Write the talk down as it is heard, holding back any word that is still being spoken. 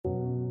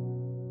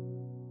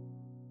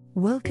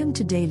Welcome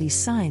to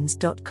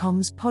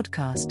dailysigns.com's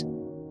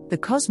podcast. The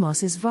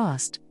cosmos is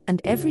vast,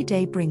 and every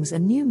day brings a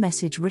new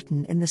message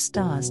written in the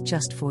stars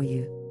just for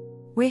you.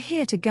 We're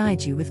here to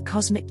guide you with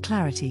cosmic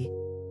clarity.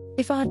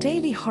 If our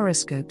daily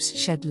horoscopes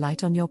shed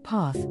light on your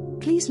path,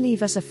 please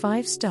leave us a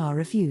 5-star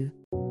review.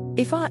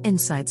 If our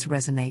insights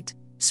resonate,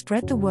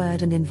 spread the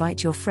word and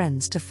invite your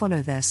friends to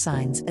follow their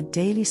signs at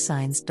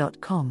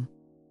dailysigns.com.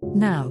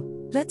 Now,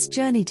 let's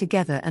journey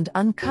together and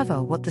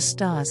uncover what the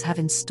stars have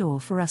in store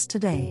for us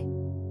today.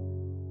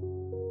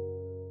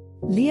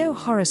 Leo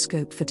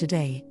horoscope for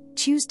today,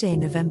 Tuesday,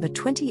 November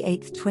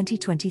 28,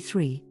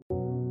 2023.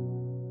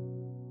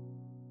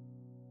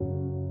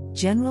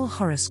 General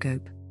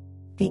horoscope.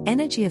 The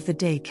energy of the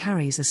day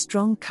carries a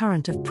strong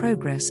current of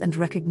progress and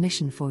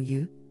recognition for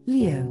you,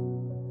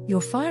 Leo.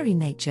 Your fiery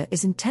nature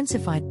is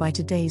intensified by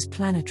today's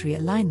planetary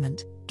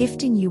alignment,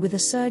 gifting you with a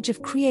surge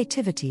of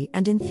creativity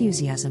and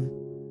enthusiasm.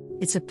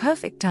 It's a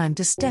perfect time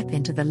to step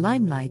into the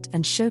limelight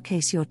and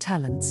showcase your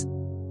talents.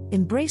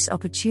 Embrace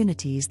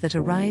opportunities that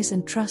arise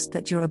and trust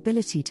that your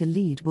ability to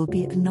lead will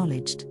be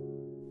acknowledged.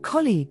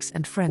 Colleagues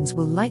and friends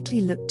will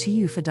likely look to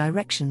you for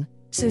direction,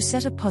 so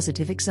set a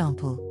positive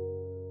example.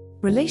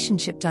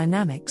 Relationship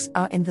dynamics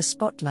are in the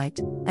spotlight,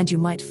 and you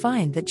might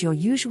find that your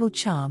usual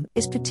charm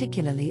is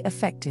particularly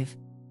effective.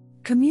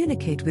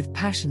 Communicate with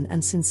passion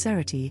and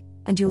sincerity,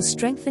 and you'll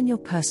strengthen your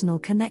personal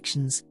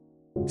connections.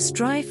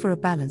 Strive for a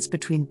balance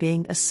between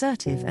being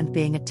assertive and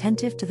being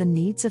attentive to the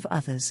needs of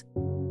others.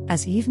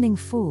 As evening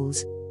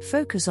falls,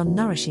 focus on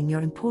nourishing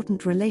your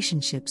important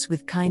relationships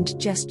with kind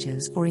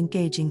gestures or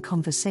engaging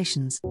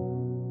conversations.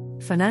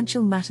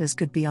 Financial matters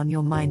could be on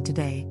your mind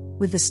today,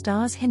 with the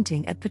stars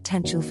hinting at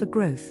potential for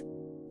growth.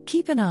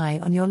 Keep an eye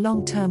on your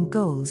long-term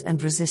goals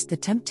and resist the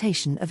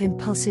temptation of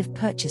impulsive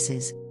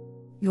purchases.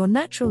 Your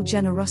natural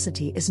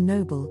generosity is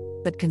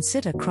noble, but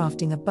consider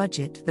crafting a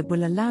budget that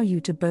will allow you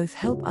to both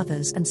help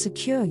others and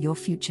secure your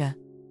future.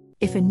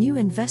 If a new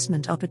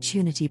investment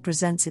opportunity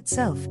presents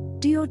itself,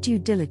 do your due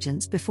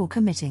diligence before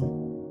committing.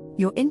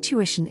 Your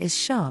intuition is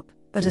sharp,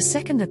 but a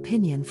second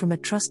opinion from a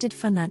trusted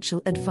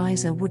financial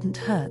advisor wouldn't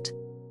hurt.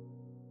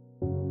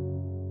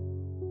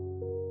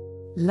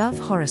 Love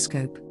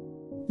horoscope.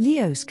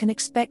 Leos can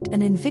expect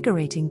an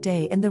invigorating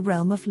day in the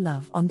realm of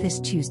love on this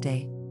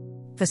Tuesday.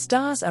 The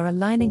stars are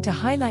aligning to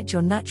highlight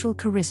your natural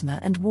charisma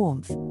and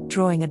warmth,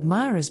 drawing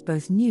admirers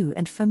both new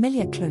and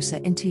familiar closer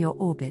into your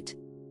orbit.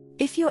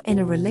 If you're in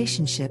a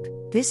relationship,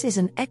 this is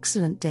an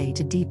excellent day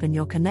to deepen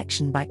your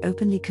connection by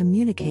openly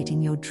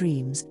communicating your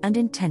dreams and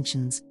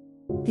intentions.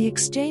 The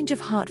exchange of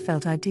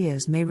heartfelt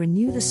ideas may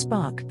renew the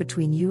spark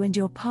between you and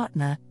your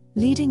partner,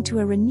 leading to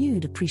a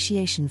renewed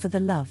appreciation for the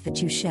love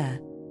that you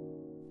share.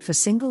 For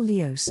single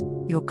Leos,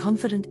 your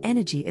confident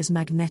energy is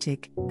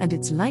magnetic, and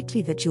it's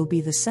likely that you'll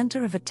be the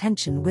center of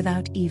attention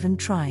without even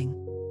trying.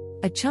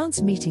 A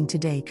chance meeting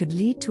today could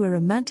lead to a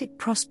romantic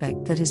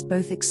prospect that is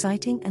both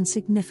exciting and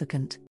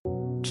significant.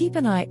 Keep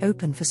an eye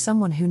open for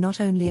someone who not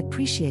only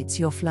appreciates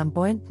your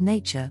flamboyant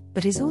nature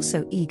but is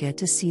also eager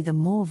to see the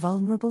more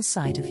vulnerable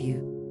side of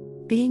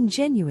you. Being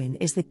genuine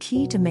is the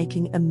key to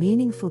making a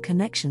meaningful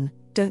connection.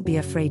 Don't be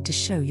afraid to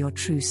show your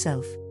true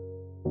self.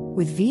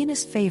 With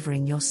Venus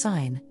favoring your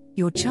sign,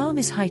 your charm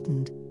is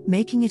heightened,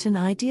 making it an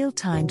ideal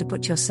time to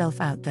put yourself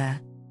out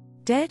there.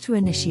 Dare to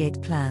initiate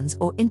plans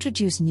or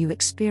introduce new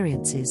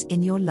experiences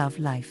in your love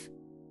life.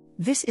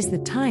 This is the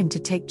time to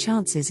take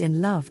chances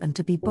in love and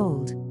to be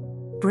bold.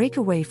 Break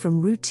away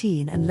from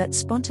routine and let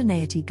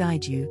spontaneity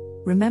guide you.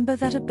 Remember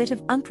that a bit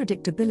of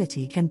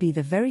unpredictability can be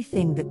the very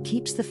thing that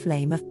keeps the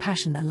flame of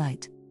passion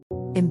alight.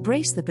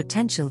 Embrace the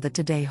potential that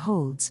today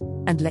holds,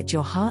 and let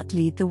your heart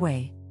lead the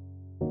way.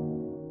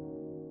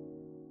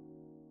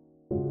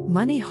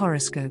 Money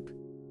horoscope.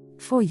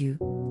 For you,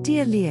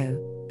 dear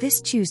Leo,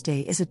 this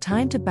Tuesday is a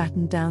time to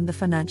batten down the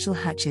financial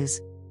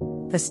hatches.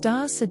 The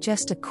stars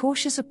suggest a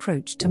cautious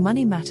approach to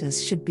money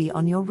matters should be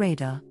on your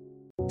radar.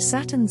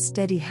 Saturn's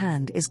steady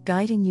hand is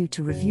guiding you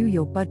to review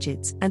your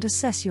budgets and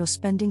assess your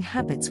spending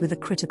habits with a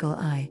critical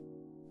eye.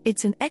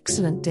 It's an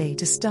excellent day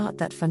to start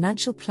that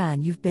financial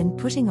plan you've been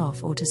putting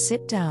off, or to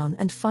sit down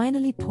and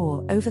finally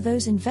pore over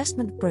those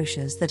investment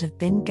brochures that have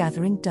been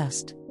gathering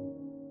dust.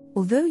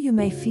 Although you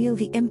may feel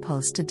the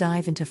impulse to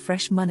dive into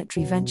fresh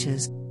monetary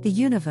ventures, the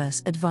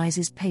universe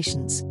advises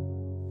patience.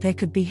 There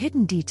could be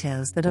hidden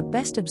details that are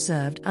best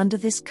observed under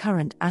this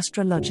current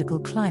astrological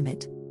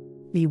climate.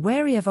 Be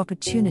wary of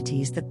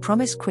opportunities that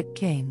promise quick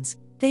gains.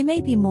 They may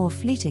be more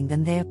fleeting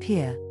than they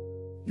appear.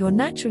 Your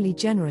naturally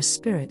generous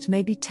spirit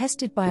may be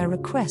tested by a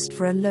request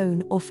for a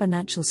loan or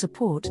financial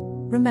support.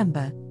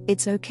 Remember,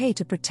 it's okay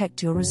to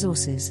protect your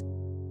resources.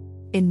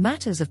 In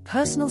matters of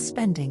personal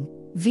spending,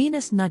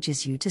 Venus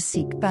nudges you to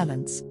seek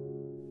balance.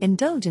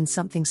 Indulge in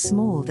something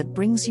small that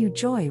brings you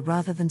joy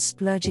rather than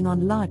splurging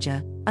on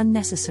larger,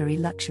 unnecessary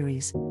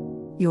luxuries.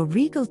 Your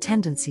regal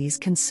tendencies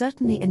can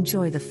certainly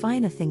enjoy the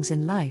finer things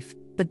in life,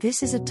 but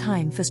this is a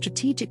time for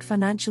strategic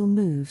financial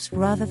moves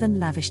rather than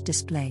lavish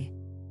display.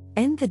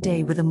 End the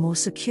day with a more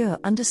secure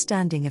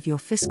understanding of your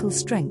fiscal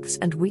strengths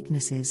and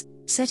weaknesses,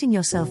 setting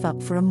yourself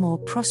up for a more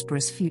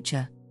prosperous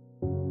future.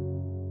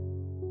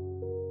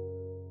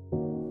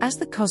 As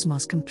the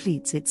cosmos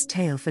completes its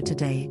tale for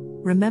today,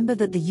 remember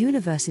that the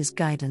universe's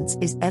guidance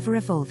is ever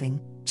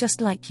evolving, just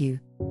like you.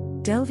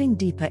 Delving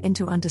deeper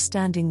into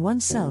understanding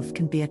oneself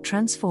can be a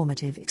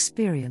transformative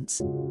experience.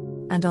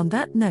 And on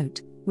that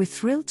note, we're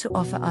thrilled to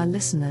offer our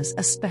listeners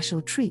a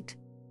special treat.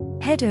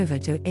 Head over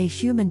to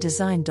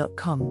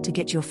ahumandesign.com to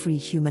get your free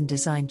human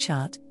design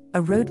chart,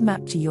 a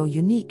roadmap to your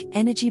unique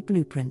energy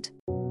blueprint.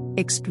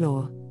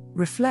 Explore,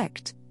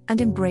 reflect, and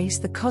embrace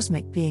the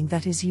cosmic being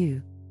that is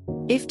you.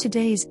 If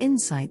today's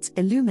insights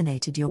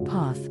illuminated your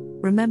path,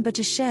 remember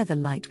to share the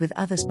light with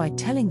others by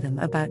telling them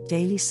about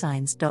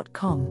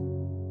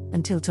dailysigns.com.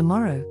 Until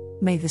tomorrow,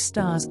 may the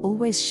stars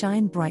always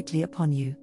shine brightly upon you.